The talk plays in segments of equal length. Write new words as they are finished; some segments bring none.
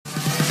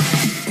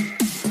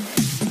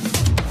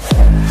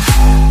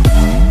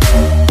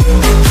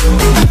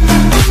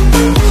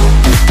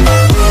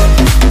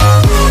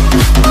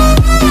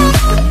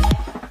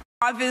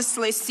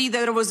obviously see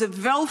that there was a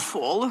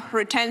willful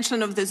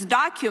retention of these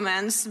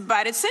documents,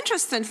 but it's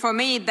interesting for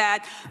me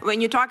that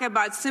when you talk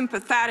about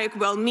sympathetic,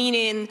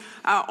 well-meaning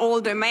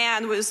older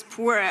man with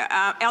poor,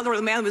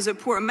 elderly man with a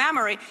poor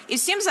memory, it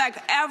seems like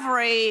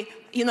every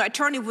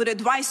attorney would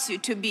advise you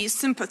to be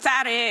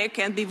sympathetic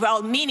and be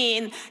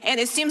well-meaning, and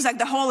it seems like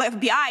the whole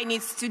FBI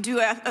needs to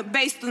do,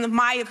 based on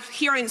my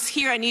hearings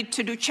here, I need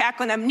to do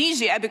check on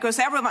amnesia because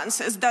everyone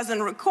says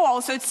doesn't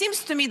recall. So it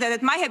seems to me that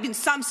it might have been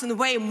something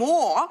way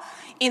more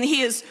in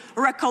his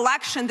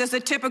recollection. There's a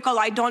typical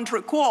I don't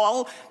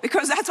recall,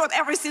 because that's what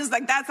everything is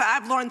like. That's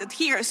I've learned it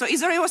here. So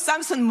is there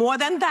something more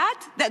than that,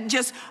 that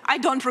just I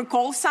don't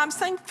recall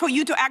something for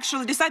you to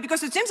actually decide?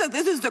 Because it seems that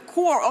this is the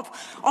core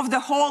of the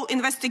whole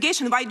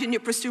investigation. Why didn't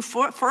you pursue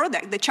further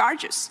the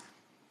charges?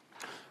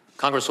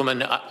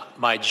 Congresswoman,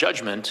 my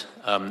judgment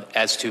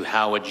as to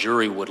how a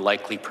jury would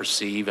likely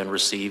perceive and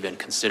receive and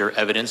consider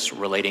evidence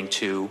relating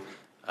to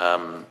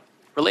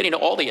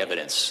all the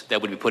evidence that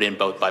would be put in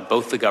by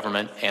both the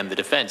government and the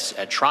defense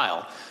at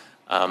trial,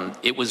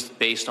 it was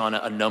based on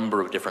a number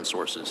of different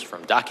sources,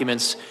 from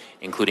documents,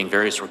 including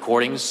various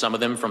recordings, some of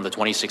them from the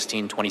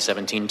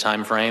 2016-2017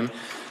 timeframe,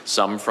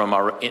 some from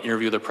our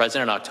interview with the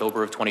president in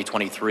October of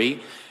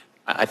 2023.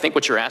 I think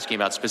what you're asking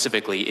about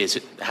specifically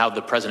is how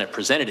the president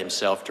presented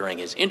himself during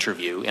his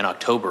interview in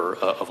October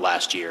of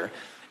last year.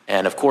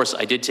 And of course,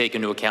 I did take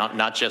into account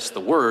not just the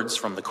words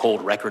from the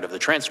cold record of the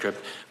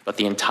transcript, but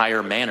the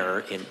entire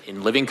manner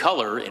in living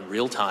color, in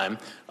real time,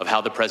 of how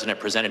the president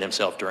presented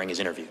himself during his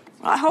interview.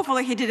 Well,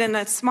 hopefully he didn't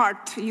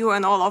outsmart you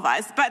and all of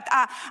us. But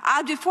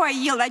before I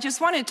yield, I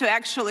just wanted to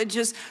actually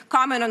just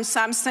comment on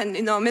something,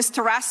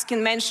 Mr.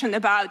 Raskin mentioned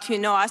about,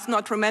 us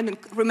not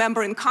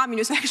remembering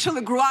communists. I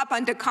actually grew up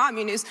under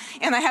communists,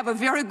 and I have a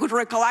very good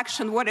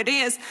recollection what it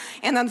is.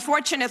 And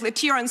unfortunately,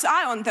 Terrence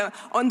I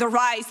on the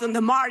rise, on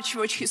the march,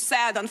 which he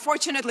said,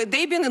 unfortunately,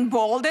 they've been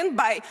emboldened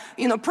by,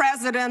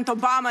 President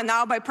Obama,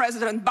 now by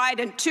President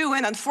Biden too.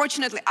 And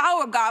unfortunately,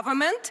 our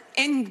government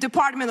and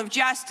Department of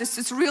Justice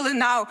is really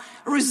now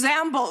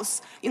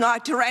resembles, a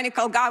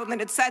tyrannical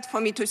government. It's sad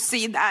for me to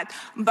see that,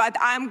 but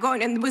I'm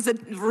going, and with a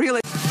really